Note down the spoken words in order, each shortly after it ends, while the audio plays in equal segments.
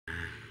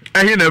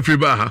Ehi na free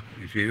ba ha.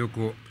 Free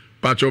yoko.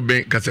 Pacho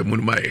ben kasa mu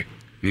mai.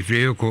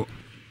 Free yoko.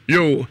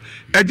 Yo,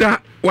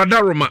 eja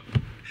wadaroma.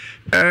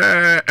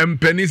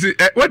 Empenisi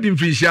what in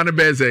fish ya na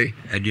be say?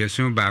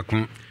 Aduasun ba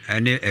kon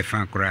ane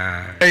efan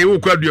kura. Wo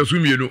kwa aduasun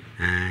mienu.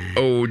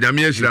 Oh,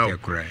 nyame ehira o.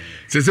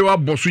 Sese wa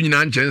bosu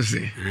nyina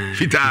nchense.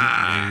 Fita.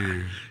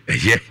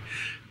 Eye.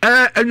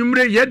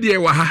 Anwumre ye de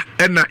wa ha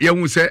na ye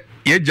hu se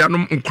ye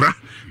janom nkura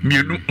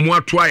mienu mu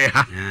atoa ye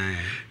ha.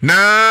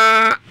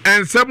 Na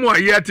ensem a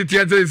ye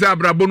tete se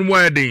abrabonu mu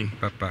ayeden.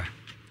 Papa.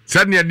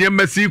 Sani ne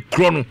masi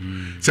kro no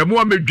se mo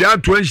amedwa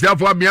to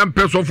anhirafo amia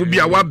mpesofo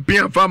bia wa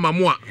bia fa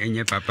mamo a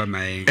enye papa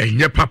mai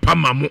enye papa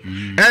mamo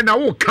na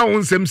wo ka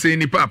won sem se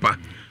ni papa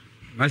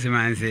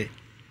masema nse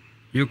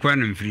yukwa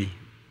no mfiri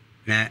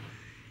na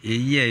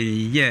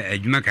ye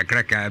adwuma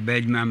kakraka ba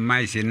adwuma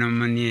mai se no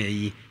mani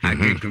yi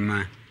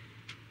agrituma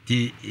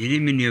ti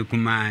elimini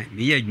ekuma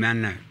ye adwuma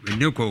na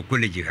ndo ko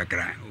college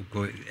kakra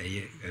ko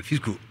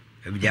fisco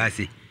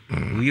abjase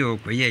uyo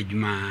ko ye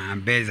adwuma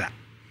beza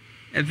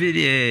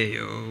efiri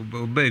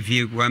oba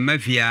fie kwa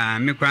mafia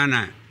me kwa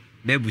na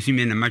bebusi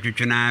me na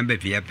matwetwena ba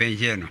fie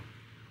pension no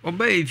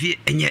oba fie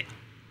enye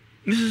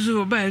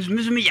misusu oba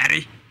misusu me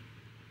yare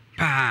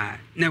pa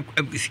na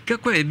sika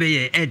kwa ebe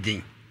ye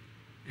edin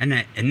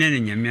ana enene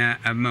nyame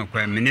ama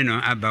kwa mene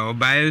no aba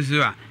oba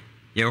yeso a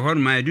ye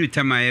horma edu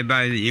tama ye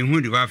ba ye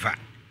hu di wafa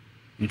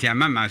nti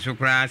amama so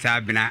kra sa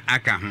abina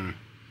aka ho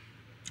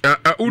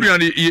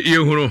uriani ye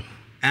huro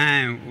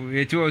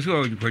it was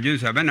so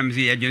producer abanam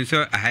see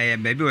agenso ahaya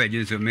baby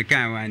agenso me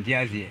kan wan ti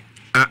ase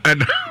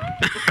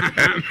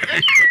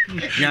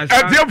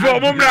atie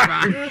for mumra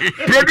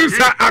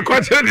producer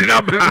akwche ni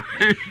naba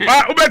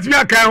ubetimi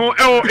aka ho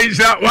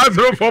insha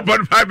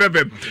 104.5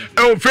 FM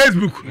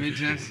Facebook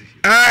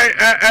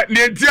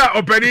nientia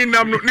openi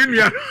nam no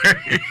nua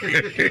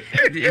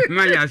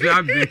ma ya so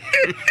abi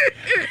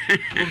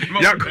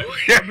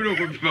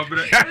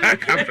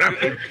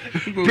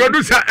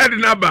producer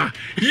Ednaba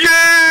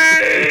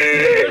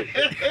yeah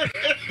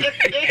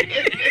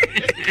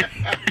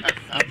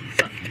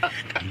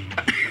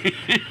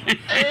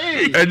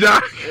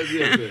eja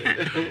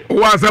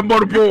wa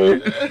sambor po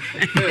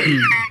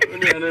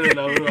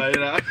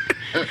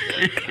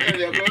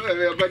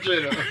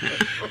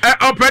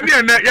openi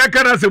na ya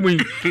kana semu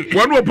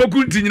wonu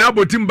opoku nti nyina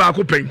botim ba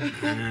ko pen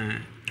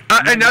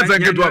enya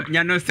zanketo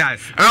nyano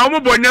stars omo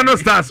bo nyano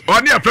stars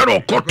oni afero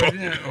okoto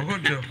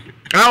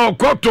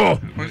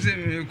okoto ose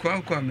mi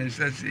kwa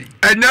mensasi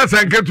enya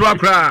zanketo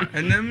akra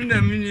enam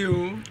na mini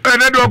o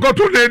ene do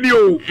okoto na ni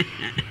o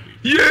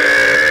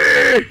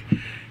ye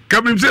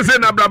kamim sese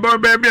na braba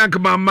be mi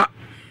ankama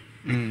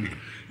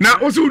na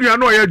osu nua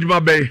no ya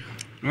adwuma be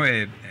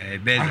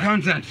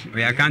accountant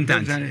we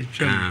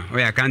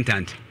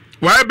accountant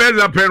why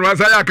beza pen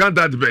was I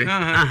accountant be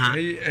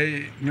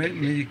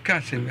me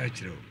cash me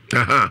achiro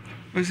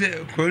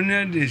ose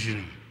corona days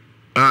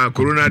yeah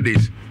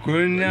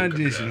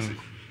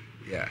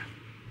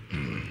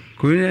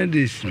corona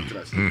days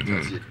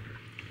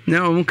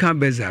na o ka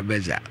beza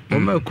o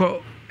me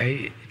ko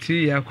 3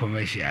 year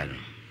commercial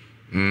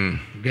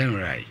get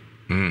right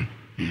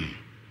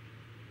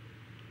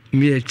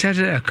me a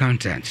chartered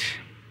accountant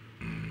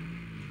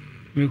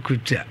me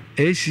could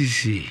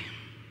ACC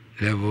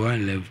level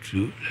 1 level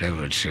 2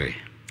 level 3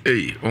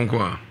 hey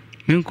onko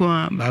me ko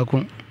ba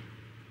ko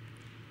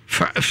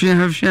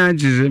fia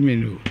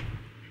dizemino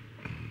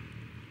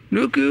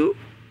look you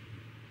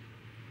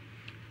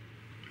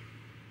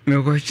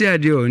me ko chia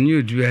de o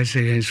new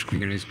secondary school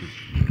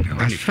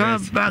as far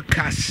back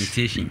as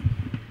station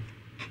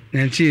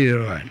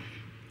 1981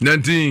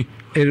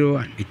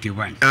 81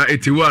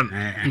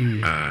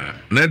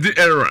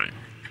 1981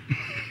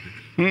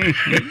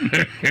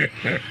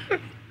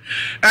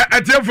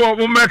 for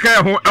Mumaka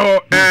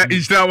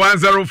Insta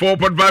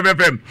 104.5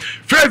 FM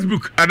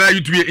Facebook and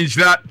YouTube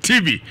Insta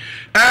TV.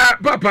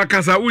 Papa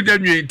Kasa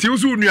Ujanwe,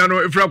 Tiusu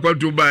Niano, if I want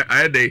to buy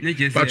a day,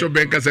 Pacho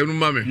Benkasa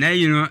Mummy. Now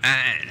you know,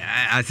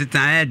 as a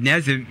time,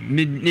 there's a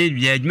mid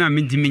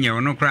mintimia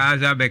or no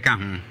crowds are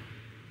become.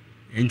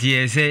 And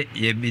he say,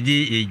 ye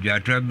bidi, you are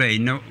trouble,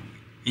 no,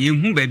 you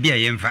move a beer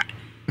in fact.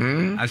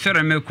 I saw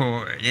a milk,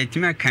 yet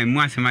me can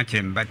once much,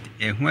 but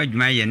a word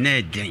my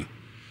name.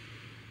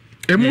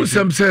 Emu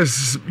Nsem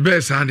says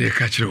best and a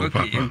catcher,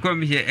 Papa.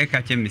 Come here, a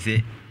catcher me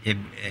say, a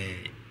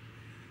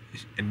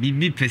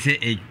BB per se,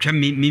 a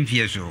chummy mean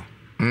fierso,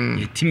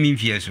 a timmy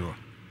fierso.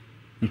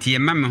 Until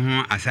your mamma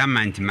home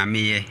assignment,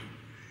 mammy,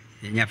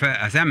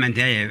 assignment,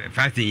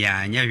 fasting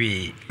ya,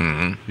 never.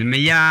 The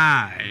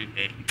mayor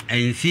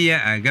and see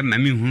I got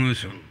mammy who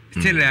so.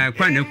 Still,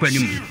 quite a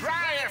quantum.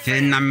 Say,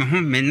 Nam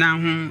home, me now,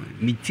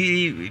 me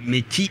tea,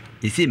 me cheat,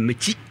 they say me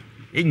cheat,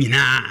 and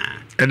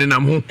then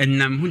I'm home.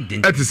 And I'm who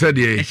didn't. That is said,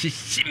 yeah. She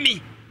see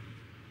me.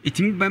 It's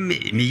me by me,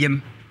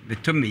 the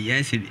Tommy,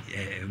 yes,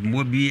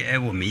 more be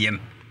ever me.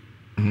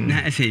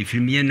 Now I say, if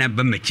me and I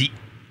bum a cheat,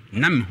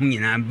 Nam who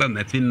in a bum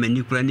a film and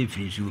you cranny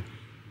fish you.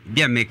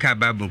 Be a make a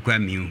babble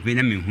cram you, when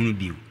I'm in who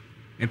be.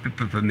 A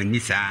pepper for me,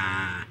 sir.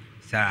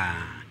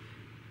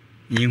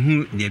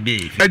 yehu de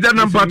be eja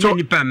na mpacho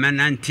nipa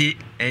manante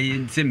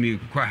se me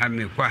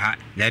kwa ha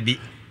labi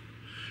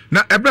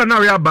na ebra na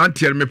we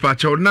abantier me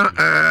pacho na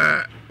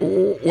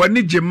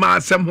wani jema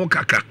asem ho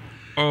kakra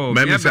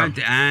me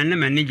abanti na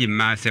manage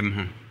ma asem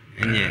ho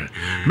enye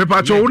me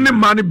pacho woni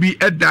ma ne bi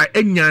eda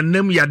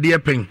enyanam yade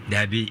pen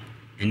dabi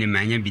ene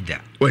manya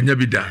bida wanya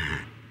bida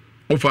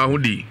o fa ho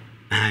di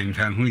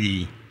mfa ho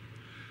di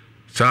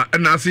sa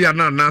na se ya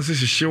na se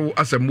hyew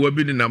asamua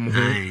bi ni nam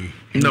ho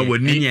na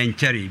wani enye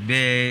nchari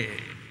be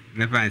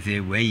me fancy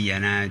 1 year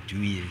na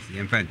 2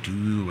 years mfa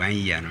 1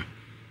 year no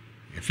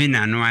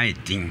fina no ai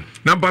tin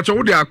na mpacho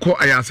wo de akọ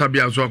ayasa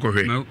bia so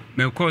akọhwe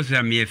me course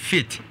am ye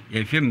fit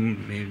ye fim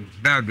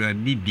bad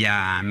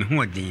bibia me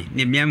ho den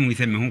ne miam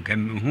se me ho ka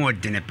me ho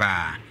den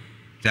pa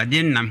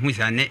zade nam ho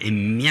sa na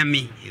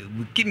emiame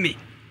bukime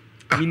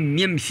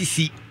miam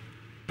sisi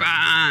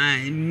pa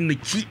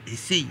mechi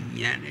se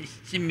ya na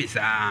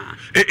simisa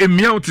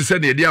emiam te se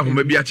ne de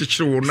ahoma bi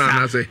akyekyere wo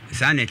na se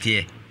sa na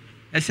tie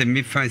ese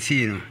me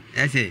fancy no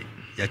ese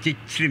ya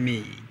kyekire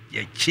me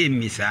ya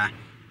chemisa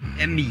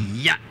emi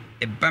ya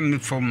eba me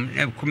from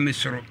e come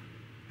soro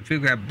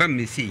figure ba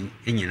me si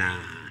enyina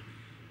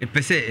e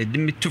pese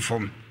edimi to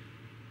from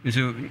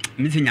so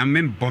me si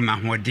nyame bom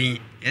ahoden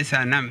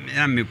esa na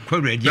me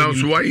kwara di na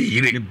so wa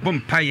yire me bom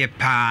paye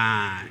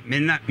pa me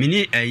na me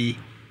ni ai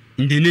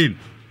in the name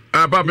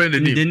papa in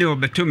the name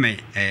obeto me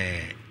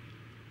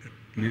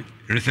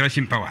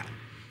restoration power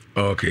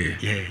okay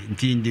yeah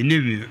in the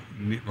name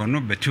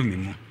ono beto me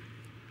mu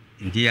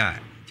ndia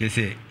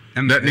jese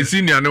na ni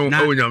senior no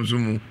awonyamso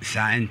mu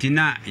sa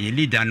antina ye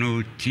leader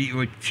no ti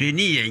o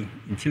trainee yen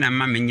ntina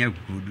ma menya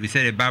gudu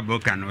se the bible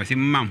kan o se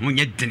ma ho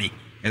nye dene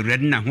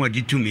awurade na ho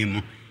adi tumi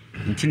mu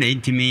ntina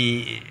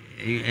intimi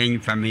en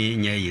fami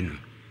nya yi no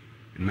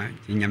ma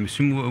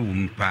nyamsum wo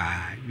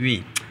mpa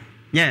wi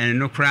nya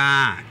no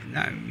kra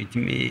na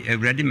mitimi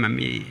awurade ma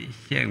me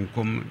hye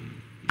nkom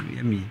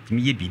mi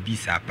ye bibi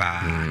sa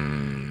pa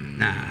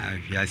na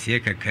hwiase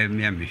kakra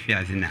mi am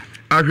hwiase na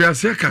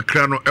ahwiase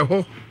kakra no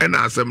eho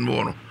na asem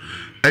no no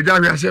eja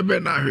hwiase be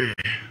na hwe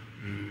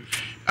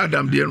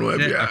adam de no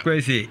abia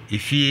akwese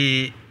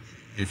ifie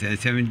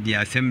esem di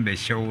asem be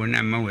show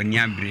na ma wani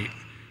abre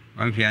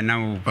wan fia na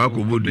wo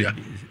akobodia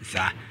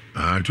sa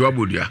tu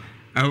abodia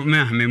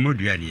me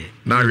modua de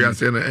na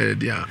hwiase na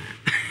dia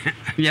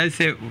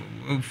hwiase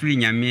ofri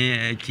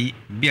nyame ki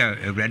bia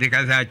awurade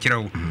ka sa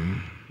kirew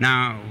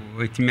na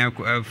otimi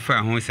afa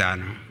ho sa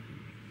no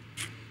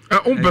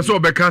person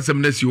obeka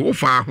asem na si o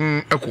fa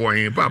ho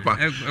ekohin papa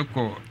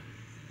eko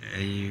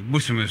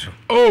busumeso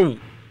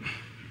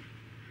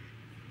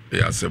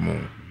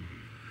asemo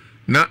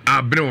na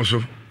abre wo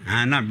so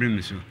na abre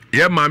me so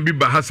ye man bi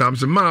ba hasam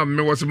se ma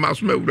me wo se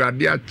maso ma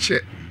awurade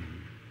ache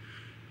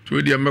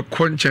to de me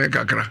konchen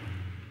kakra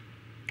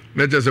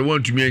na je se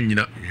want to me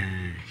anyina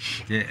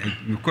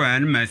me ko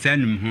an ma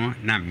sanum ho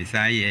na me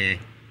sa ye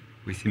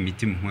wesi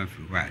mitim ho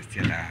afiri wa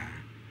stela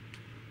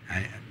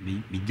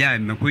mi ja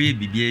me ko ye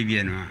bibia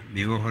wie no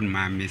me wo ho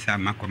ma me sa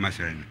makoma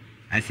sore no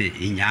ase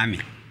enyame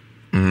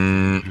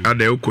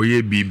ada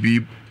okoye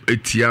bibi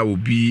etia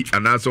obi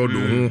anasa odo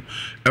ho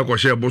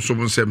ekwohye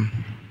bosom nsem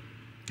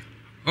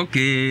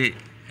okay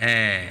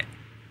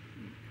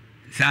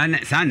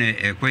sana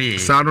ekoye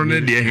sano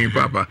ne de hin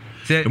papa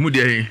emu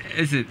de hin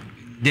ese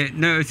de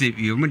no se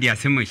yo mu de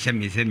asem hye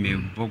me se me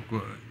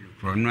boko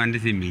krono ande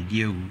se me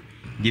die wu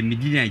de me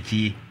di na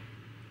chi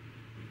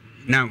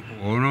na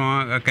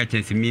ono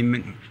akachese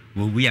mi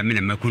wo wi a me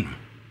na makuno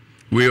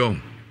we on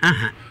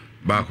aha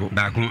bako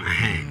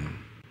aha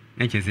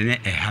na chese ne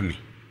ehame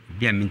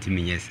bia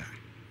mintimi yesa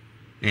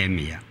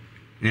emia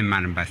ne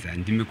man basa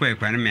ndimi ko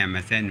ekwa ne me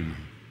amasanu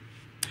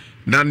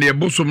na ne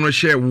bosom no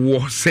hye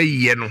wo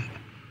seye no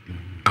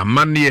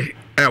amane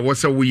wo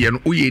se wo ye no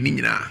wo ye ni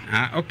nyina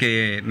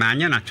okay ma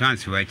anya na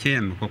transfer wa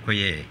che me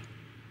kokoye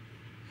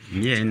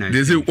ye na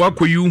de se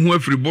wakoyi hu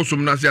afiri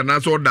bosom na se na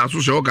so da so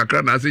hye o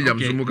kakra na se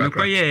jamso mu kakra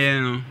kokoye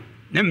no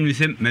na me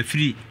se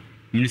mafiri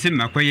me se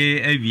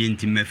makoye awie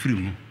nti mafiri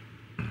mu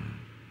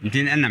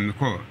nti na me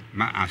ko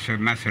ma aso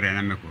masore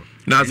na me ko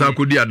na sa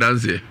ko di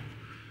adanse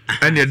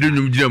ene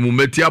edunum gina mu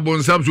meti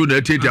abonsam so na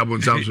etieti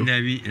abonsam so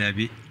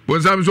labi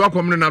bonsam so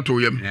akom ne na to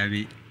yem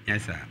labi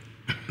yesa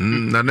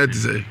na net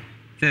say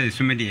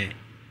sumedi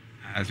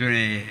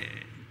asore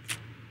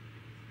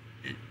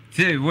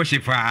se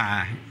worship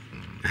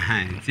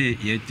se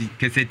ye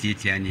keseti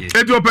etiani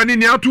eti opani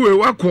ni atu e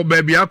wakọ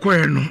ba bia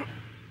akọ no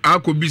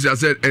akọ bisa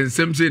se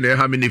ensem se na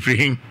ha me ne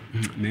frihin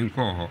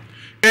menko ho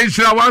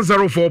Enshira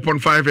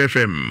 104.5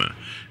 FM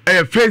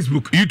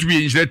Facebook YouTube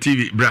Enshira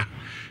TV bra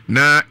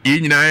na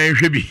ye nyina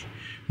enhwe bi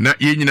na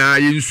ye nyina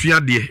ye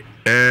nsua de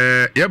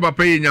ye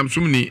bapa ye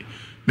nyamsom ni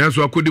na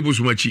so akodi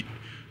bosumachi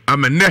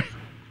amene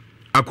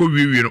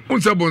akọwiwi no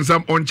unsa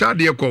bonsam oncha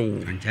de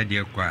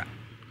kwa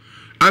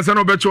ansa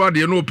no becho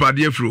ade no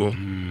pade afiri ho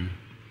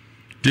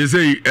te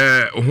sei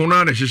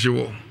hona na hyehye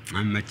wo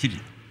amachiri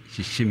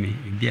hyehye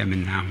bia me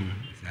na ho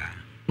sa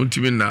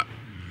untimi na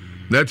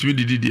timi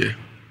didi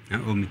na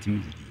o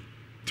mitimi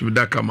timi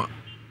da kama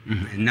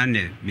na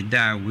ne me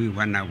da we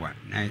 1 hour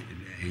na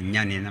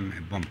nyane na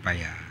bompa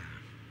ya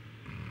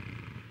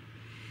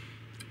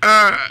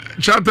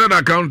chartered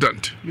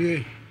accountant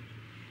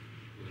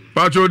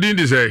Pacho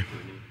Dindi say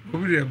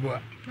Obriabo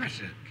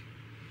Patrick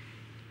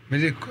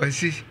Mede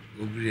Kosi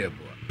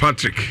Obriabo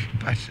Patrick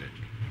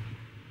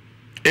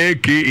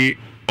aka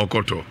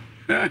Okoto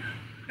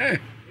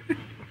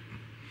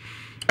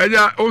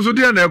Eja also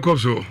dia na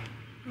ekoso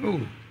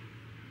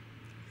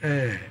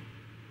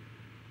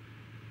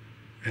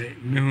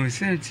me ho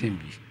sentin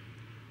bi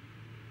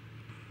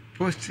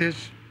posted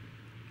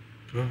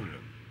problem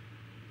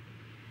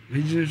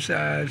Vision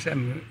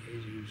some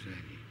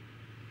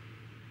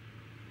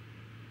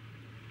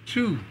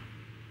two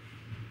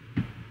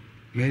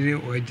Mary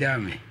or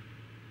Jamie.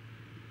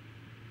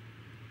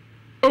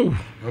 Oh,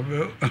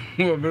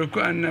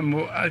 over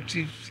more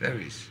active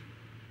service.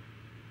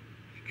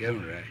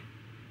 Again, right?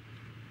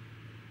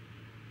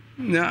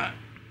 No,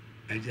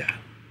 I just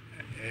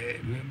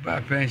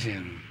by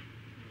pension.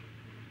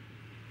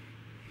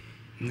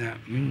 Now,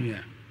 me,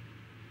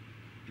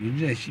 you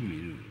didn't see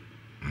me.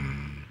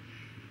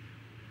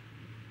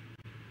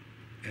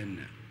 And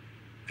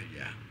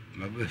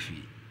my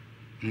buffy,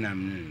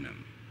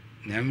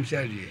 nam,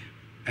 Sadi,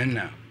 and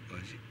now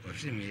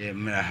was me a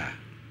miraha.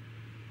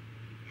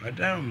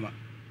 Madame,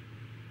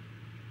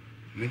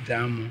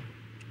 Madame,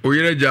 oh,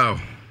 you're a jow.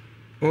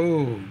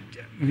 Oh,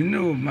 you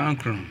know,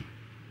 Mancron,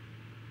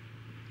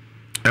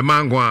 A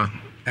mangua,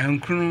 and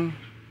Cron,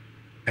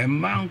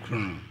 and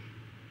Mancron.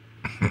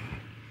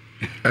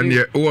 And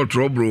yet, all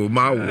trouble,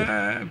 Mao.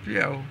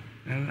 Piao,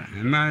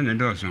 a man and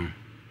Dawson.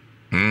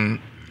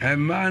 A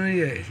man,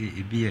 yes,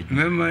 It be a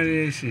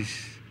memory is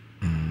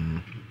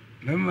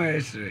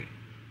memory,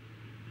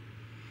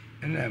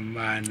 and a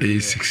man,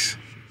 A6.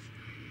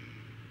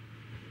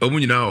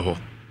 You know,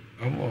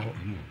 oh,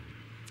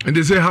 and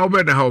they say, how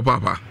bad and how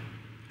papa?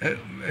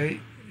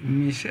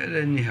 Me said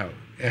anyhow,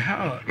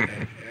 how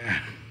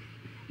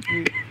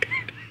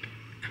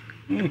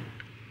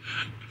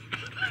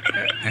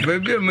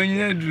baby,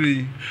 my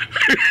dream.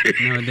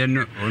 no, they're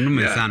no, or no,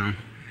 my son.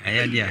 I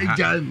had A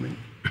judgment.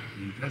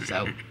 That's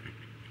out.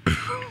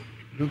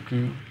 Look,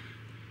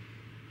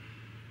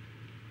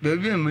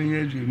 baby,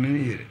 my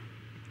dream.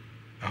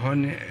 A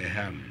honey, a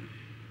ham.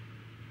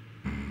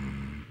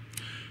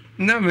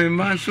 Na me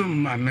man so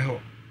mame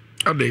ho.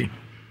 Ade.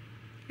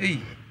 Hey.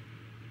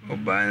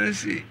 Oba na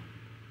si.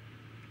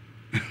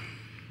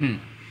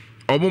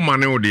 Omo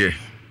mane o de.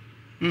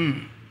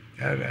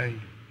 Alright.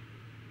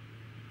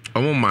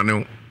 Omo mane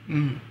o.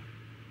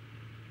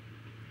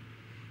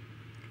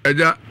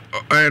 Eja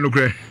no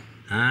kre.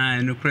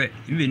 No kre.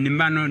 Even the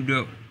man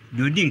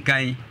do din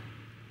kai.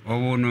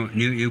 Owo no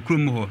ni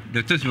ekrum ho.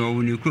 The toss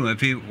owo ni ekrum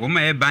afi wo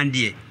ma e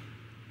bandie.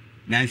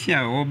 Nansi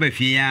a wo ba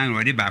fi an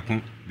wo de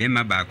baako.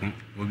 Bema baako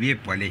obi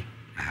pole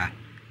aha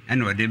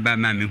ana ode ba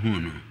ma me hu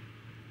no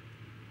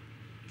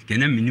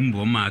kena minim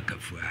bo ma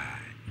akafu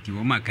ti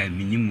wo ma ka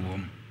minim wo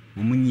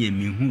mo nyie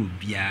me hu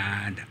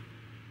biada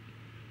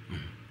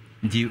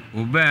ndi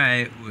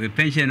oba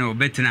pension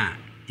obetena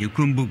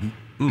ekrum bogu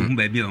o hu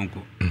ba bi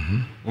onko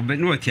obe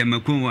no tie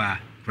makon wa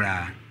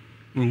pra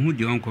o hu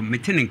di onko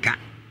metene nka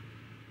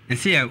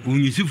nse ya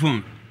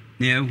onyusufon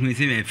na hu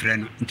se me frɛ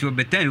no nti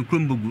obeta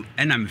ekrum bogu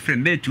ana me frɛ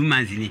me 2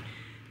 months ni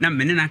na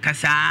mene na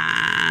kasa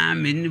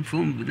mene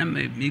phone na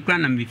me kra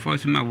na me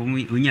force ma wo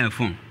onya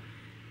phone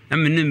na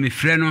mene me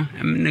frɛ no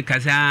mene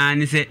kasa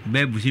ni se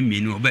ba busi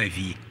menu oba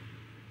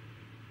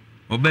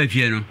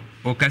fie no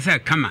o kasa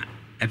kama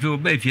afi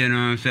oba fie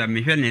no so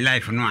me hwɛ ne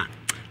life no a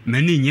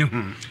mani nye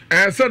ho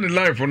So the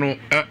life no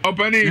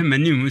opani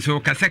mani hu so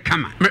kasa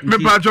kama me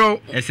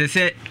pacho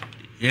esese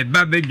e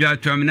ba bedwa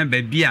to me na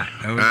ba bia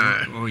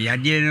o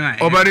yade no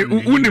obari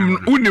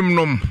unim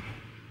nom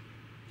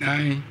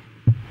Ai.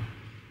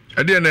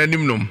 Ade na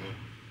anim nom.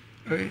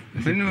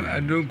 Beno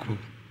adonko.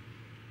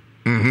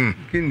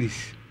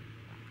 Kinis.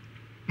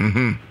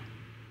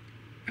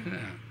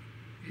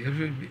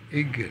 Every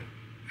egg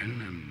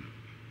and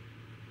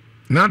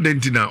Na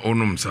dentina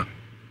onum sa.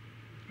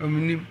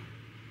 Omni.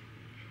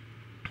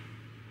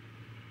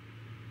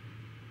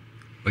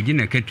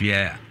 Ojina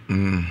ketua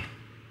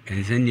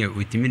ensenya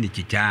utimi ni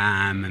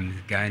chicha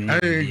mamska ni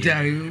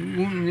Ai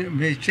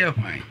me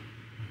chefai.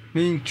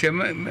 Min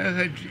chema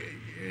me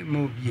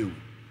mo biu.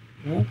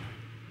 Wo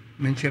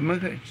men chema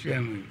ka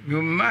chema.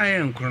 Yo mai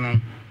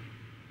enkrono.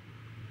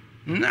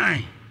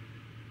 9.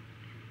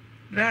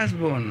 Last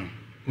born.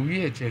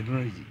 We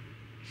technology.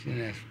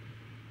 Sinas.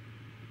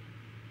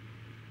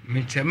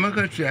 Men chema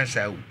ka tua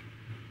sawu.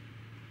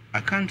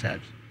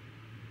 Accountant.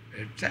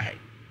 Tai.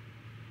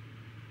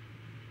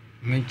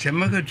 Men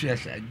chema ka tua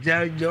sa.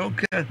 Ja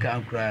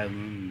ka kra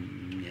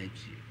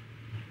nyachi.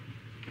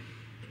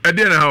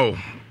 Ade na how?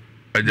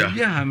 Aja.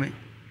 Yeah, ha me.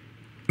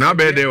 Na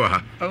be de wa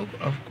ha.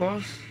 Of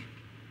course.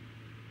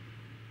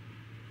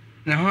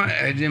 Now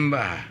I didn't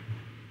buy.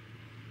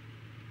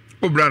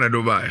 O brana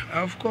do buy.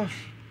 Of course.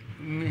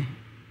 Me.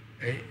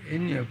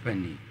 In your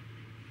penny.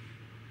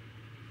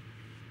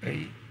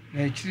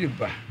 Naturally,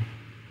 ba.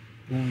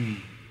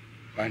 We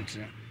want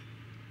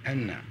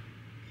and now.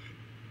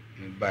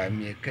 Buy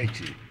me a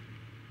catchy.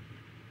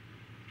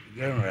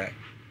 right.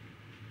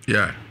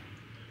 Yeah.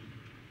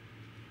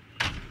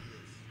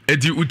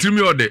 Eti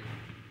utimi ode.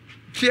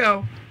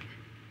 Ciao.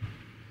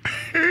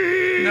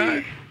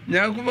 Na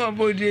nyakuma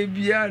body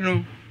bia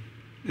no.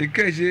 The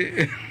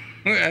case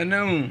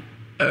anamu.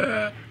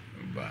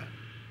 Ba.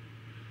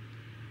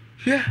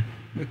 Yeah,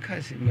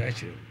 because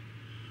match.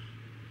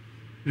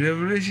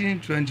 Revelation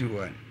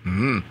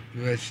 21.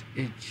 Verse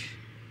 8.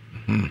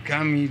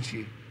 Come eat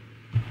you.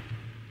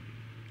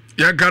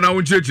 Ya kana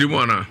unchechi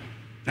mwana.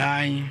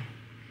 Aye.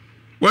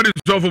 What is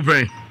awful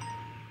pain?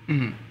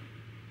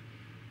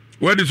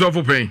 What is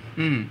awful pain?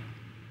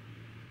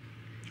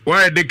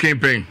 Why they came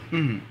pain?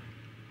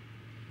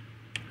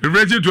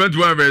 Revelation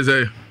 21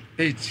 verse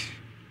 8.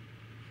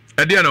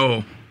 Adia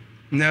no.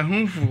 Na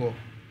hunfo.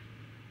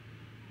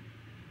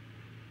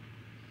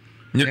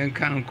 Nye- Yen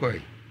kan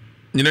koi.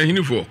 Nyina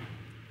hinifo.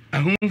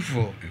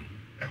 Ahunfo.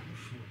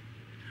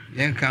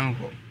 Yen kan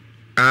ko.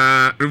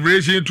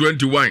 Revelation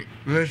 21.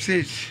 Verse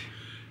 8.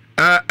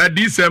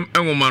 Adisem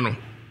enwoma no.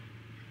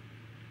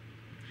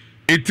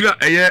 Etira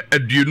eye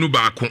aduonu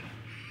baako.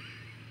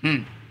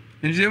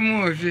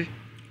 Njemu ofi.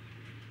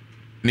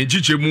 Ne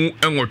chichemu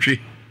enwotwe.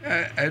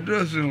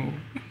 Adosu.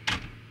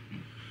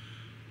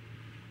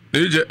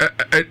 Eje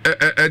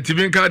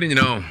tibin card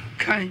nyina o.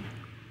 Kan.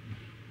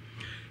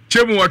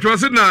 Chemu watwa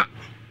se na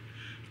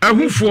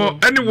ahufo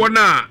ene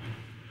wona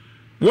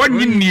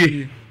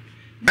wonyinnie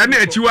ene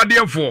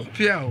achiwadefo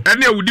Piao.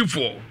 ene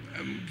awudifo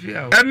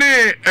Piao.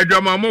 ene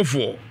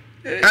adwamamofo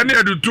ene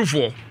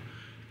adutufo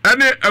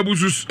ene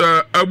abusus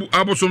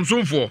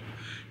abosomsomfo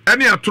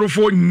ene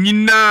atrofo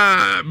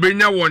nyina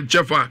benya won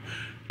chefa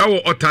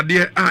ewo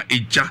otade a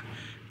eja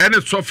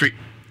ene sofi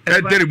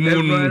edere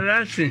mu nu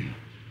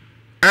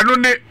eno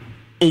ne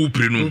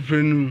owuprenu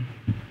Oprenu.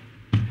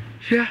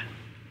 Yeah.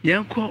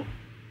 Yanko.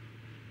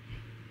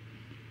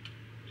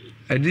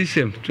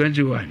 Adisem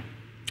 21.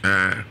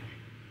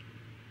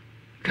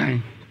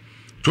 Kan.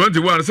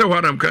 21 say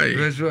what am kai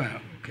Verse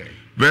 1. Okay.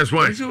 verse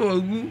 1 So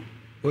ogu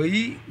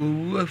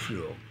owu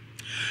afro.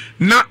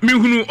 na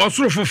mihunu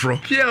osoro foforo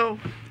Piao.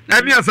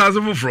 ene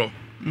asase foforo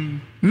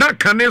na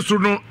kane so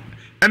no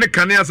ene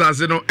kane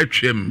asase no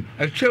atwam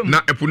Atwam.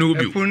 na epone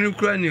obi Eponu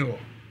kura ni ho.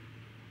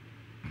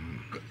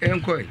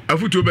 Enkoi.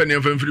 afutu be ne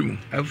mfamfiri mu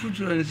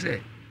Afutu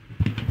nse.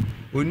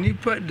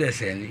 Onipa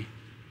deseni.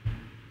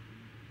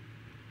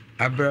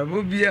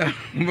 Abrabo bia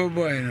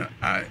mboboy no.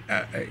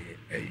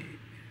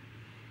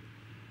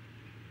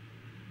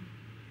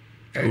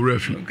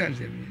 Urafi.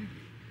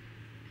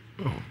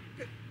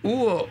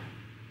 Oh.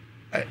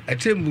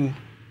 Atembu.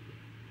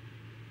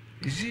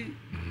 You see,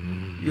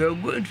 you are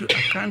going to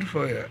account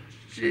for your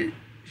she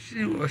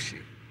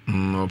worship.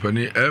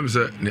 opani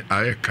emse ni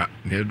ayeka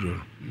ne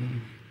eduro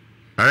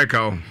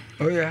ayeka o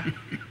Oh yeah.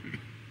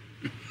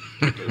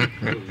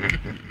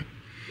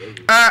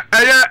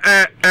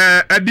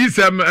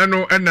 adisem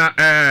eno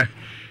na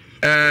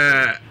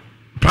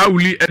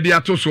Pauli edi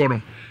atoso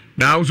no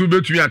na usu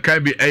betumi aka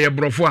bi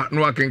brofo a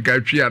no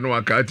akenka twi a no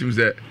aka atim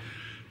se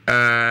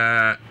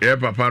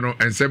papa no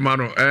ensema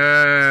no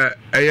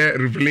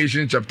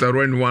Revelation chapter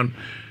 1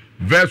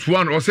 verse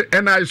 1 or say,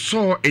 and I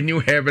saw a new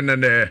heaven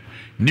and a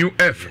new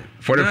earth,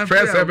 for the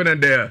first heaven and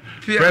the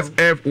first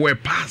earth were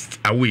passed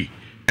away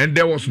and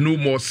there was no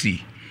more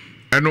sea.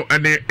 And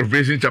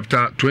Revelation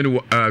chapter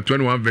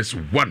 21 verse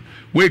 1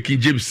 where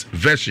King James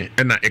version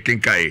and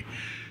ekenkai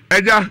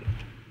eja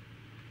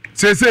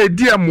say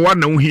dear mo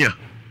na uhia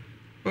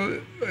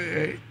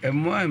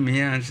Mo am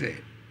here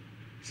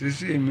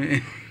say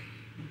me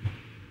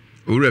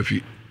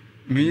Urafi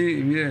me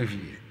rafi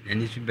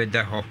ani su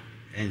beda ho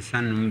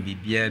ensanum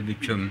bibia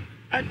betwam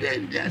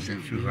aden just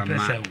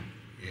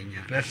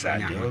pesa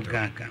de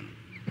ogakan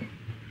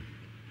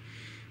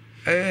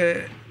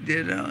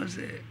they don't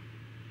say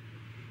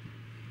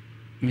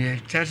me a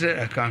chartered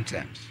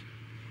accountant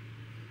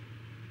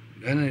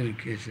in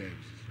cases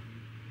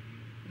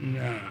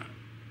na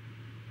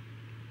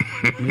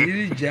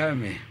me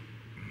jame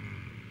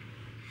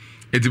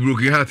it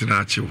broke your heart na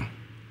achiwo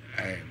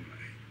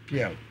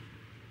pia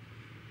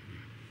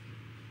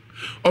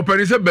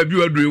opani se baby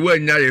wadru we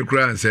anya ye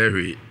kura ansa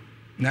hwe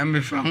na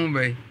me fa ho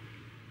bai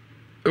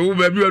ewu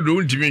baby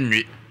wadru ntimi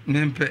nwe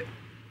nempe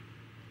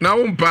na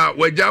wompa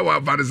waja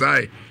wa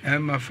farisai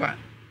ma fa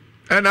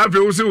and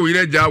after we say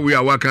we ja we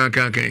a waka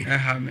kan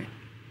ha me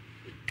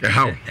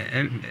how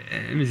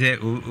me say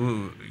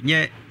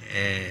nye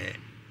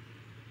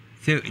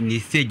se ni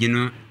stage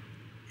no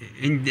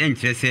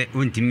entre se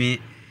ontimi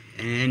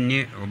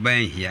ni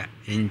oban hia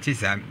enti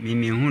sa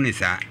me hu ni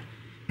sa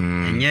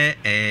enye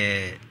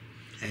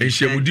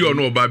ehemudi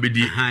ono oba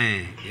bedi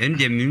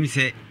ende me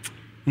se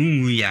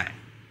unwu ya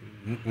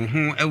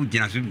hu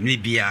awugina so ne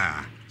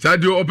bia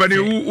sadio opani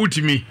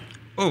utimi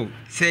oh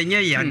se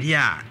nye yade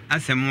a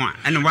asemu a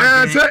ene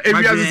wa se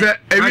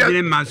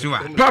ewiase maso a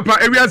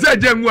papa ewiase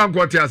ajengu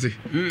ankote ase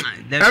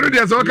ero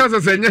de so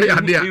kasa se nye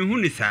yade a hu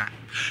ni sa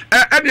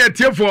e de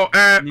tiefo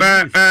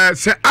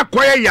se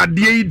akoye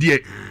yade yi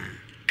de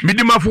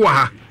midimafo wa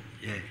ha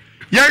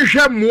yan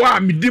hwe moa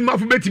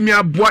midimafo betimi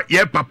aboa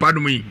ye papa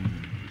no yi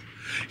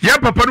ye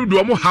papa no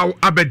do mo haw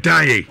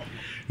abedan ye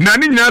na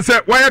ni nyina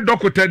sɛ wɔyɛ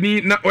doctor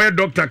ni na wɔyɛ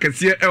doctor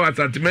kɛseɛ ɛwɔ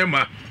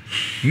asantemɛma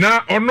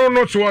na ɔno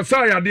no so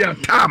wɔsa yade a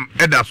time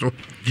ɛda so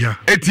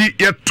eti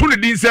yɛto ne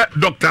din sɛ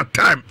Dr.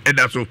 Time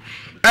ɛda so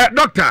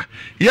doctor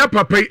yɛ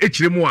papa yi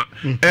ekyire mu a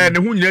ne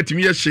ho nyina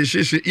timi yɛ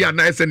hyehyehye yɛ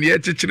na ɛsɛ ne yɛ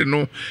kyekyere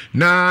no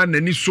na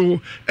n'ani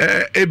so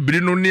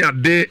ebiri no ne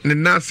ade ne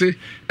nase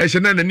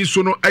ɛhyɛ na n'ani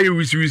so no ayɛ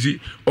wisiwisi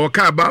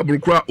ɔka ba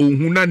aburukura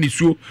ohun na ne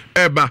so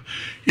ɛba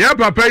yɛ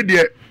papa yi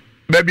deɛ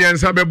baabi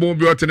ansa bɛbɔ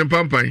bi ɔte ne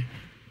pampan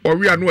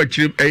ɔwi ano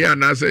akyire ɛyɛ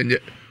anasa nyɛ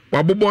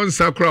wabobɔ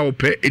nsa kora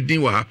ɔpɛ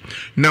edin wa ha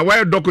na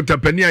wɔyɛ doctor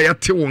pani a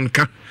yɛte wɔn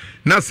nka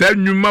na saa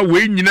nnwuma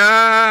wei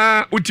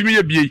nyinaa utimi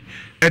yɛ bie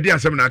ɛde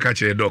asɛm na aka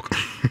kyerɛ doc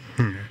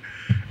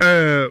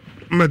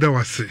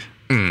medawase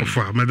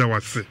ofa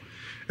medawase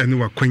ɛne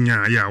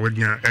wakwanya ya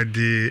wanya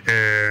ɛde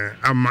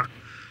ama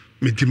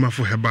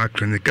medimafo heba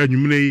clinic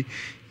anwumre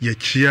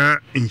yɛkyia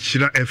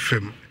nhyira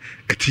FM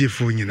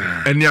ɛtiefo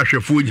nyinaa ɛne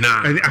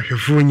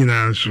ahwɛfo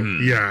nyinaa nso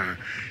ya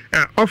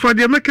ofa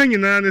de meka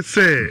nyinaa ne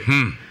sɛ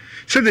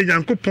de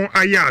Nyankopɔn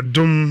ayɛ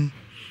adom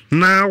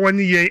na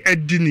wani yɛn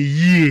adi ne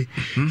yie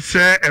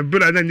sɛ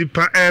ɛbra na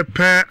nipa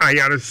ɛpɛ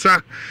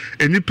ayaresa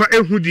nipa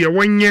ehu deɛ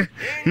wɔnyɛ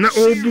na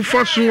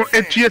ɔbufa so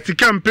etua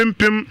sika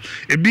mpempem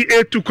ebi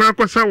etu kwa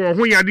kwasa wɔ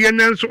ho yadeɛ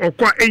nanso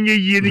ɔkɔ a enye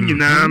yie ne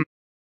nyinaa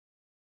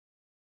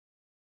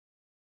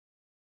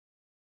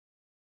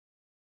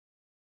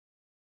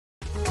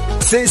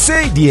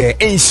say dear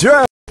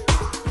insure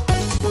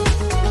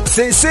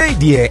Say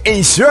dear,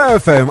 Insure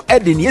FM,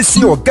 Edin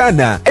Yesi or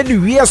Ghana, and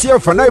Ewiase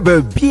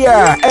Mu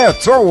Beer, Air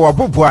Tower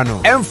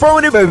Bubuano, and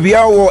found a baby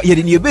hour, yet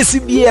in your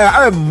basic beer,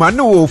 I'm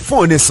Manuel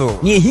Foneso.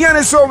 Ye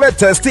hear so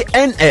test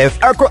NF,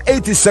 Ako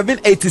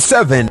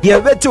 8787, ye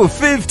bet to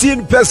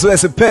 15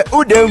 pesos per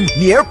udem,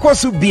 near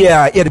Kwasu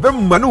beer, yet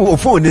Manuel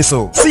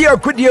Foneso. See a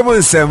good Mu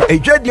Nsem, a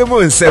Dread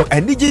Mu Nsem,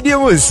 and Niji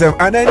Mu Nsem,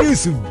 and I knew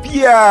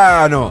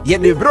Subiano,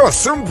 yet the bro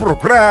some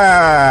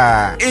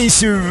procra.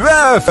 Insure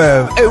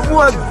FM, and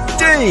what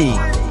day?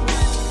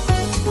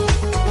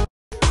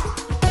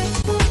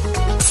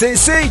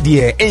 Say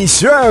dear,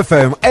 Insure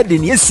FM,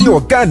 Edin Yesi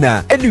or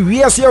Ghana, and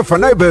Ewiase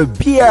Mu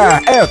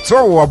Beer, Air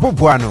Tower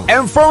Bubuano,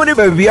 and found a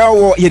baby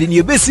hour, yet in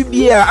your basic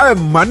beer,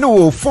 I'm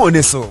Manuel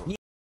Foneso.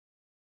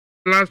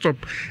 Last up,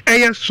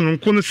 Ayasun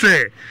Kun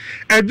say,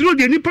 I drew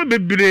the nipa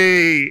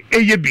bebre,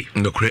 Ayabi.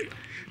 No crate.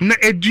 Na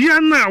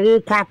eduana wo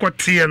kwa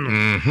kwatie no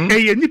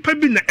eye nipa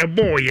bi na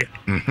eboye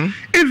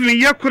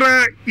even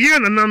yakura ye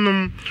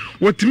nananom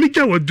wotimi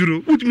gya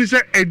waduro wotimi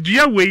se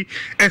edua wei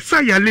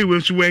esa yale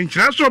we so wan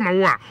kira so ma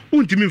wo a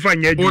wontimi fa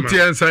nya aduma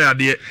wotie ensa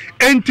yade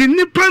enti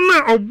nipa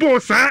na obo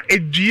sa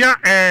edua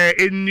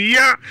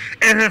enua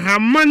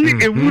ehahama ne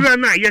ewura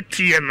na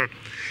yetie no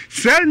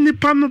sa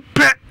nipa no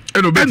pe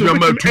eno betima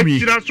ma tumi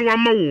kira so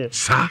ama wo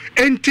sa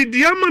enti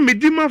dia ma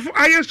medimafo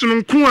ayeso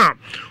nko a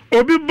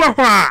obi ba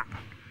ho a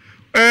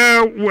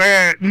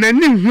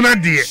nani huna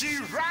de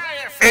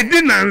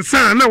edi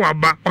nansa na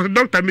waba o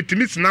doctor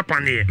mitimi snapa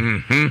ne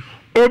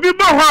obi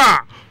ba ho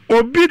a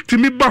obi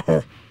timi ba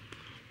ho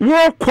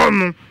wo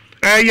kono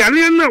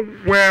yale na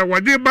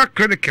wade ba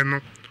clinic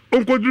no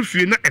onkodru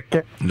fie na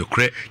eko no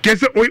kre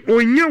kese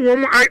onye wo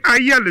mo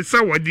ayale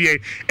sa wade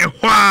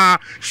ehwa a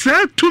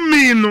sa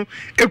tumi no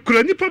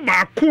ekura nipa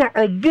ba ko a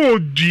obo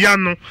dua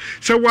no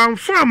se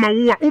wanfa ma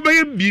wo a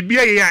ubeye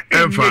bibia ya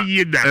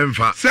enye da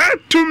sa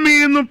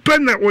tumi no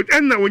pena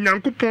na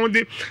onyankopon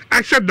de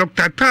ahye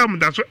Dr. Time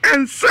da so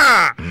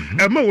ensa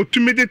ma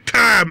otumi de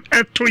time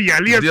eto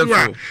yale so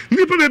a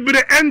nipa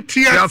bebre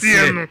entia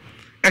se no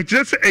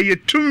just a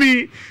to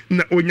me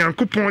na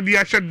onyankopon di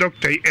ahye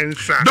doctor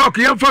ensa doc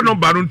ye fa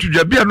number no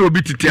tudwa bia na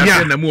obi tete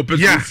ase na mo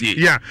pese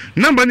yeah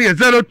number is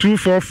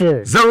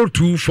 0244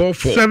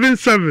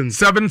 77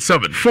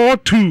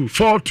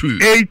 42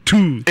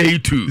 82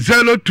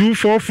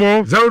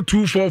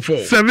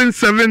 0244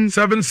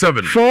 77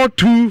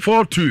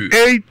 42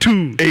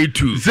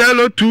 82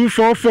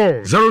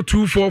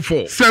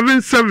 0244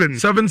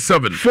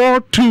 77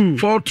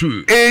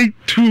 42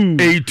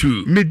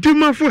 82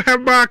 medimafo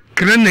heba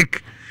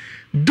clinic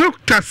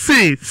doctor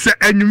say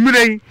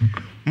anumre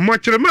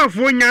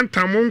mochiremafo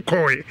nyantam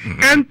nkoi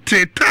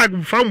ente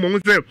tag fammo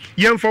say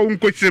yemfa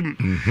wonkosem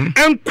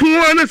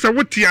enko na se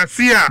wote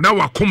ase a na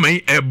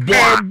wakoman ebo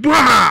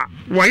a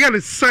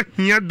wayale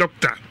sahia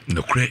doctor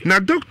no kre na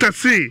doctor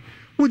say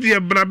udi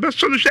ebrabe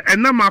solution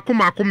enam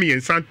akomakom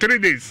yensan 3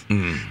 days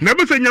na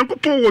be se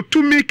nyankopon wo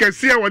tumi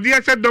kese a wode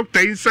ase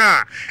doctor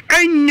insa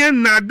enye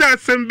na da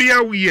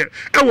sembia wiye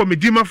ewo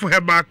medimafo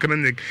heba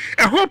clinic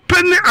eho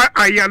pene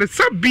ayale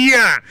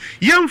sabia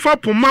yemfa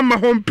poma ma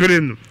hompere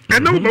no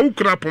ena wo ba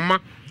ukura poma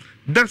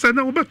dasa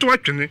na wo beto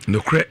atwene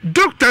no kre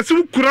doctor se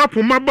ukura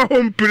poma ba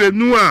hompere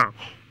no a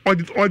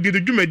odi de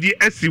dwumadi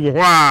asi wo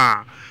ho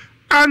a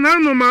ana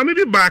no ma me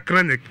bi ba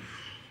clinic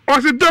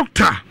o se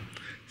doctor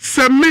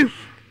semi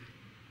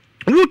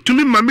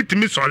wutumi mami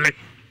timi sole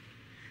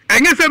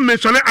enye se me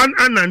sole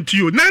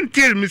anantio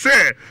nantiel mi se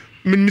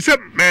me say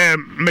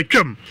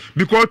metwam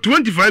because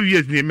 25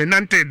 years ni me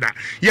nante da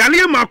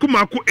yale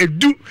mako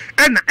edu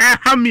na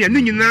ha me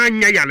ni nyina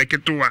anya yale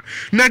ketoa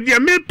na dia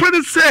me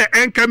pade say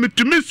enka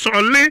metumi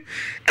sole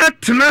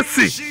etena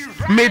se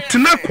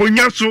metena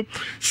konya so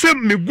se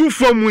me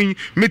gufo mu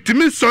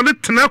metumi sole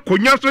tena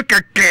konya so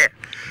keke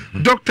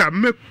doctor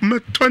me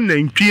to na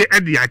ntwie e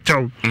de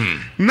achaw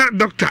na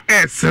doctor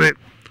esre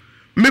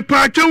me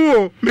pa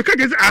achawo me ka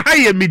gese aha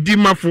ye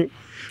medimafo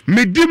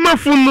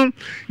no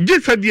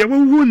jesa dia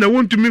wo na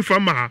wontumi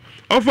fama ha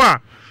ofa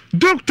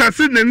doctor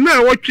say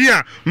na wotwe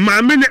a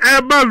maame ne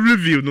eba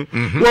review no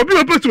wo bi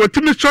opo so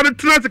wotumi sori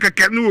tena se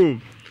keke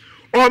no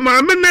o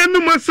maame na enu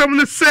masam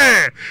ne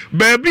se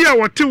baabi a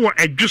wote wo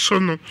adwuso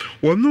no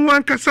wono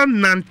wankasa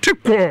nante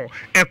ko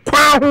ekwa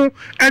ho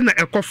na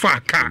ekofa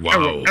aka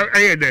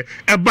de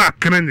eba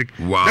clinic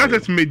that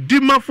is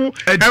medimafo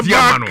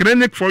eba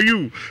clinic for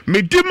you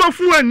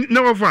medimafo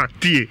na ofa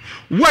tie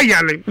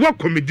wayale wo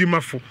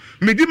komedimafo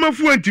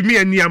medimafo antimi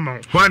ani ama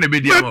ho na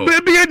medimafo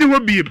baabi ade wo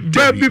biem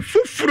baabi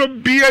fufuro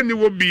bia ni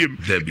wo biem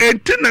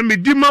entina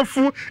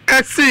medimafo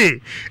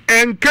ese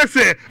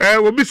enkase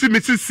obisi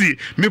misisi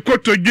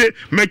mikotoje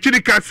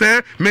mechirika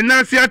se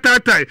menasi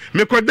atatai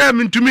mekoda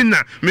mintumi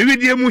na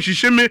mewidie mu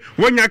hihye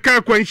wonya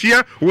ka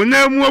kwanhia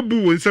wona mu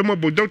abu wonsam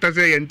abu doctor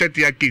say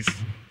yentati case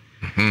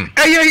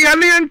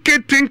yale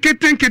keten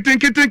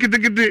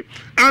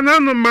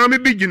anano maame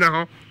bigina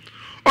ho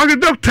o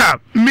doctor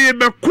me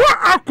be ko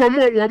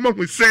akomo wo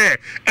mo say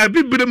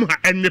abibirem ha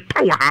enne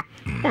power ha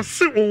o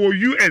se o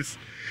US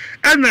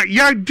ana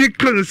ya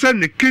declare say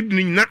ne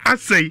kidney na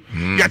asay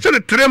ya che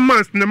 3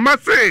 months ne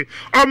masay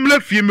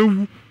omla fie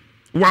mewu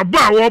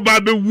waba wo ba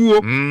be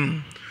wuo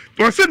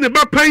wose ne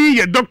ba pan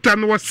ye doctor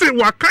no wose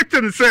wa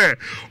catch ne say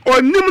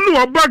onim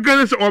no oba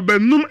gan say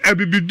obanum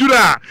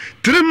abibidura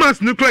 3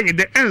 months ne kran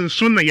de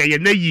enso na ye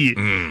na yi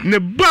ne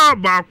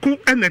ba ko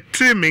ene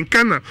tremen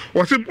kana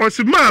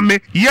wose maame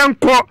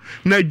yenko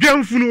na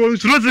dwamfu no won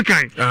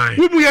srozikan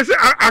wo bu ye say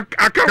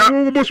aka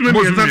wo bosu me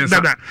be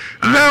dada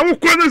na wo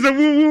ko ne say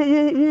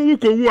wo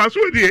ko wu aso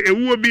de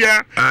ewu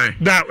bia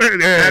da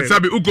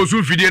sabi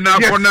ukosu fidie na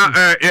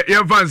akona ye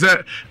fan say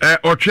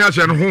otwe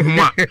ase no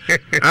honhoma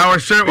o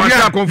se wa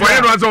ta konfa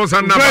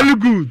very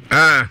good.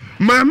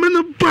 Mama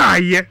no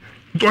buy.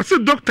 Was the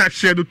doctor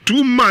said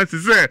 2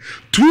 months? Say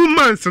 2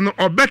 months no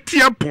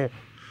obetiapo.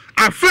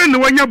 A friend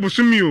when you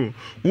busumi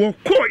wo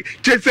koi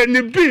chese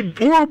ne bib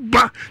wo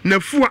ba na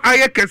fu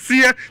aye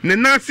kase ne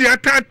nasi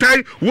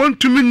atatai want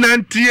to me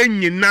nantie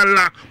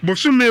nyinala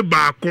busumi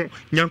ba ko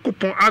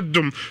nyankopon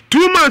adom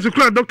 2 months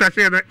kura doctor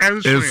said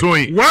enso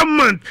 1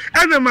 month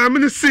and ma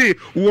me say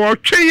wo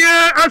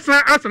tweye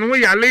asa no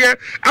yale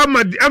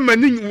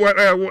amani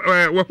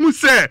wo hu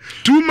say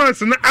 2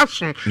 months na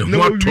aso na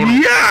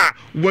ya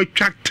wo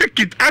twa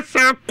ticket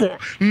asa ko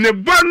ne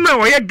ba na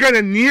wo ye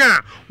gana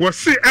nia wo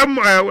say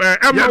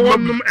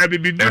wonum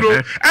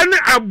abibiduro ane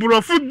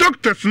aburofu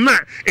doctors na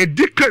e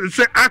declare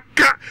say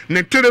aka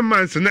ne 3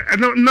 months na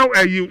now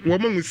ayi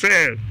woman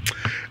say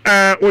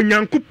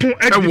onyankopon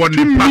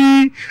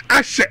aditimi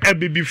ahye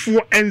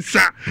abibifu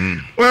ensa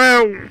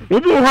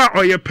obo ho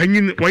oye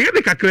panyin oye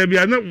de kakra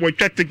bia na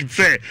wotwa ticket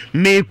say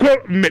me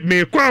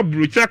ko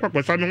aburocha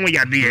kwakwasa no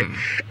yade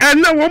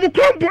ene wo mo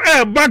krompo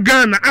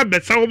baga na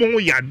abesa wo mo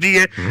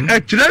yade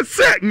kire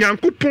say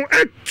nyankopon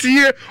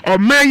atie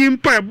omayin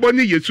pa ebo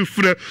ni Yesu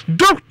frɛ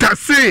doctor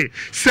say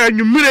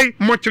sanyumire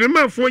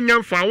mochiremafo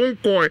nyamfa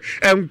wonko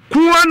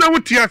enkuwa na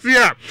wotiase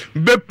a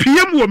be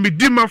piem wo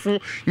medimafo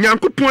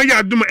nyankopon ya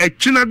adom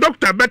akina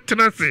doctor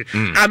betenase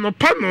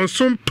anopa no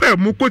so mpa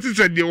mu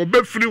kotise de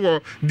obefiri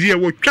wo de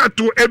wo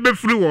twato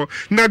ebefiri wo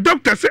na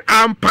doctor say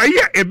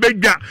ampaye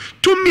ebedwa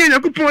tumi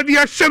nyankopon de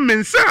ahye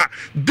mensa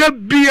da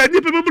bia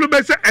ni pebulu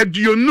be say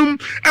adionum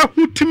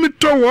ahutimi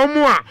to wo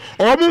mo a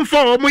wo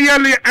mfa wo mo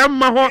yale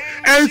emma ho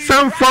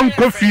ensam fan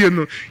kofie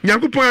no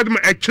nyankopon adom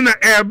akina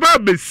eba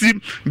besi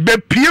be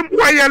piem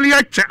wayale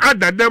ya che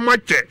adada ma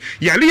che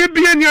yale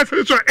bia ni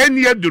asere so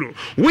eni aduro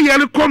wo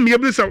yale kom ye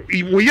bi so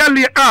wo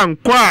yale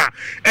anko a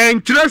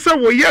enkire so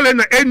wo yale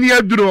na eni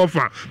aduro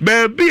ofa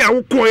be bia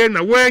wo koye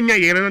na wo anya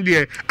yere no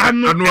de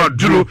anu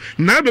aduro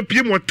na be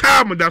piem wo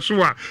tam da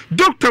so a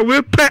doctor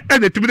we pe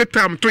e tibi de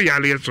tam to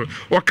yale so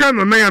o ka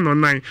no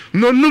nan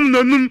no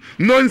num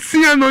no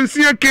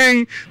nsia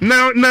ken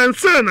na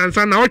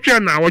nsa na wotwe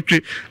na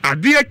wotwe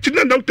ade a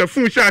kina doctor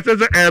fun sha se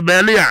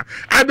ebele a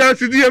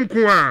adansi die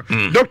nko a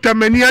doctor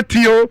mania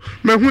tio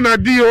mahuna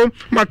dio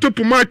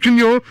matopu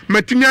matwinio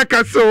matimi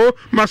akaso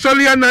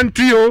masolia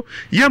nantio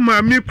ye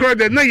ma mi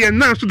krode na ye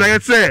na so da ye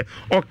se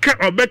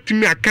oka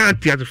obetimi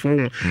account ya fo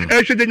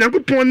ehwe de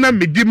nyankopon na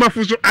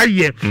medimafo so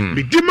aye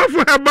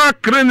medimafo haba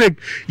clinic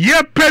ye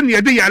pen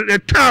ye de ya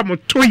tam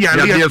to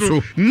yale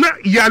so na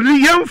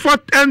yale yemfo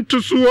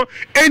ento so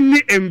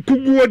eni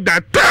enkuguo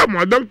da tam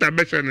doctor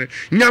beshene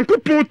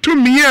nyankopon to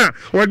mi a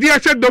odi a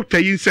se doctor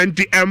yin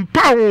senti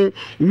empa ho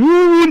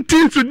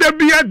wuntin so da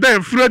bia da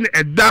frɛ ne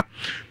ɛda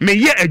me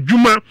ye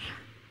adwuma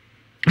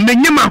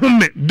menyima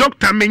home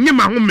doctor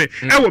menyima home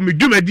ewo me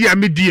dwumadi a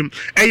mediem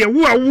eye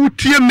wo a wo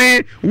tie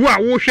me wo a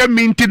wo hwe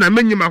me nti na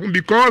menyima home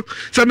because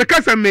so me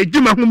kasa me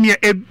gyima home ya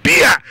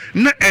ebia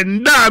na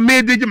enda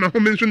me de gyima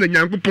home nso na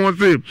Nyankopon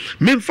se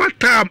me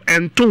fatam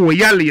ento wo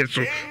yale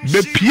so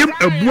be piem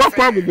abua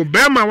kwa gogo be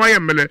ma wa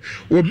yemele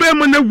wo be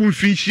mo na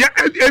wumfinhia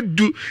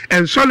edu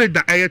and solid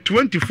eye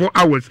 24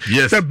 hours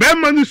so be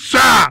ma no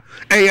sa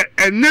eye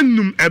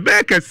enenum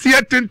ebe ka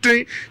sia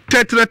tenten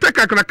tetrata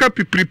kakraka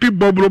pipripi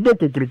bobrobo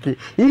kokroko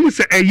wo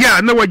se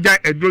eya na wagya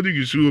edro do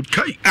yusu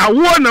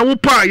awo na wo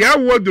pa ya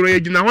wo doro ye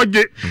gina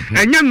hoje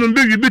enya no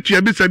be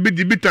bitua bi sabi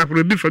di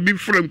bitafro bi fa bi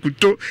fram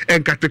kuto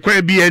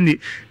enkatekwa bi ani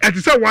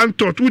etisa one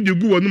thought wo di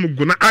gu wonu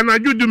guna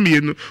anajudu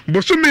mienu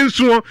boso me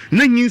nso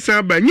na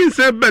nyinsa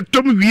ba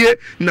tom wie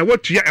na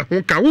watua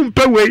ehon ka wo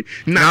mpa wei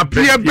na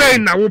pia be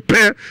na wo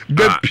pe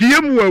be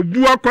piem wa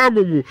bu akwa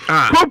gogo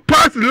ko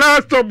pass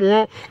last stop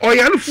wo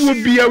oyarfo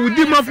bia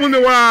wudi mafo ne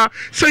wa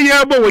se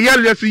ya ba wo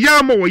yale so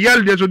ya ma wo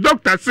yale so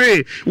doctor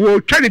say wo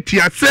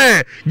charity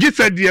ase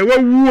gisade wa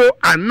wuo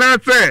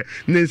anase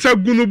ne nsa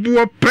gunu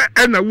buo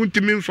pe na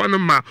wuntimi mfa no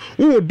ma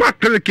wo ba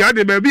clinic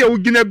ade ba bia wo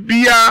gina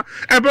bia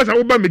e ba sa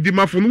wo ba medi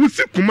mafo no wo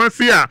si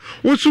kumase a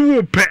wo so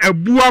wo pe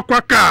abu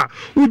akwa ka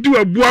wo du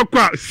abu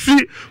akwa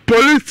si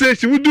police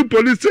station wo du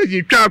police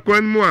station twa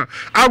akwa mu a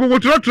agogo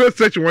tro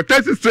station wo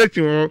taxi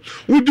station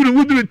wo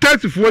du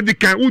taxi fo di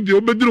kan wo di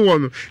obeduru wo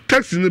no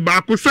taxi ne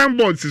ba ko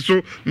signboard si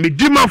so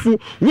medi mafo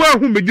wo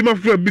ahu medi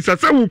mafo bisa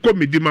sa wo ko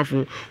medi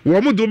mafo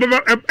wo mo do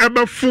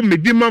ba fu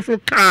medi mafo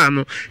car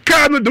no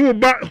de wo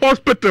ba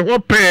hospital ho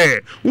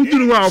pe wo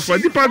duru wa ofa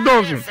dipa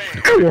dozo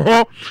e wo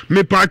ho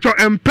me pacho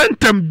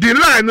empentem di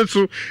line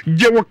so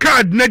je wo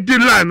card na di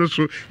line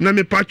so na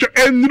me pacho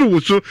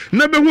enru so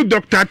na be hu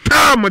Dr.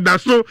 Tam da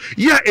so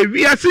ya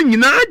Ewiase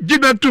nyina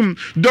agidatum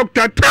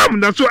Dr. Tam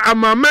da so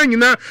amama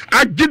nyina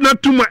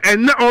agidatum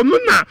ene onu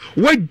na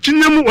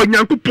waginamu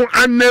Onyankopon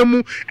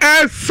anamu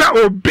esa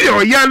obi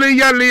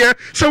oyale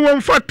se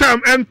won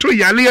fatam ento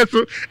yale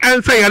so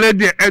ensa yale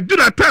de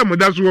edura Tam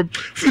da so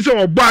fi so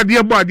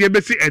obade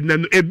be si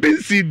enanu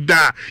ebensi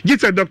da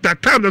gita Dr.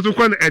 Tam da so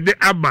kwa ede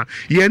aba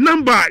ye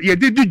number ye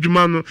di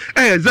dwuma no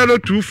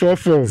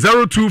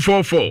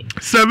 0244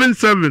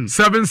 77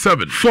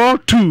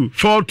 42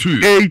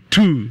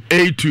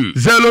 82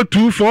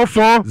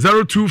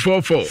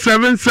 0244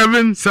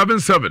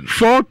 77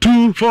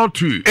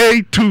 42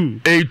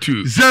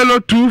 82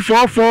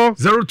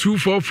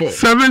 0244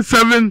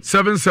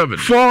 77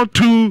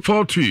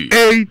 42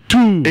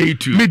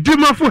 82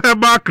 Medimafo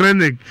Herbal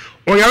Clinic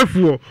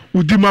oyarfo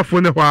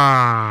udimafo ne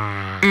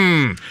hwa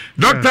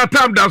Dr.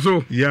 Tam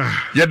daso yeah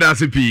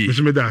that's pi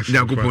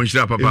Nyankopon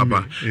shira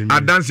papa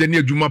adanse ne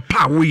adwuma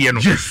pa wo ye no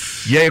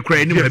ye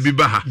kra ni bi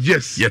ba ha ye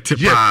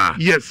tepa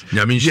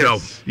nyame nshira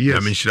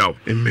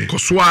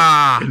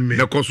kosoa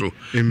ne koso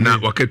na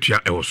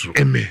wakatua e woso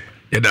amen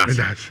that's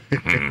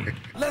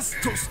let's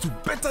toast to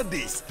better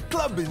days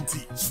club and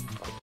tea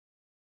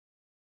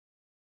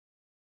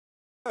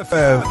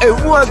FM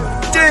Ewu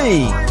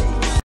Day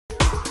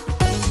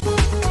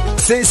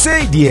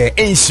Say dear,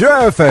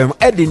 Insure FM,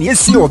 Edin,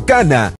 yes, you Ghana.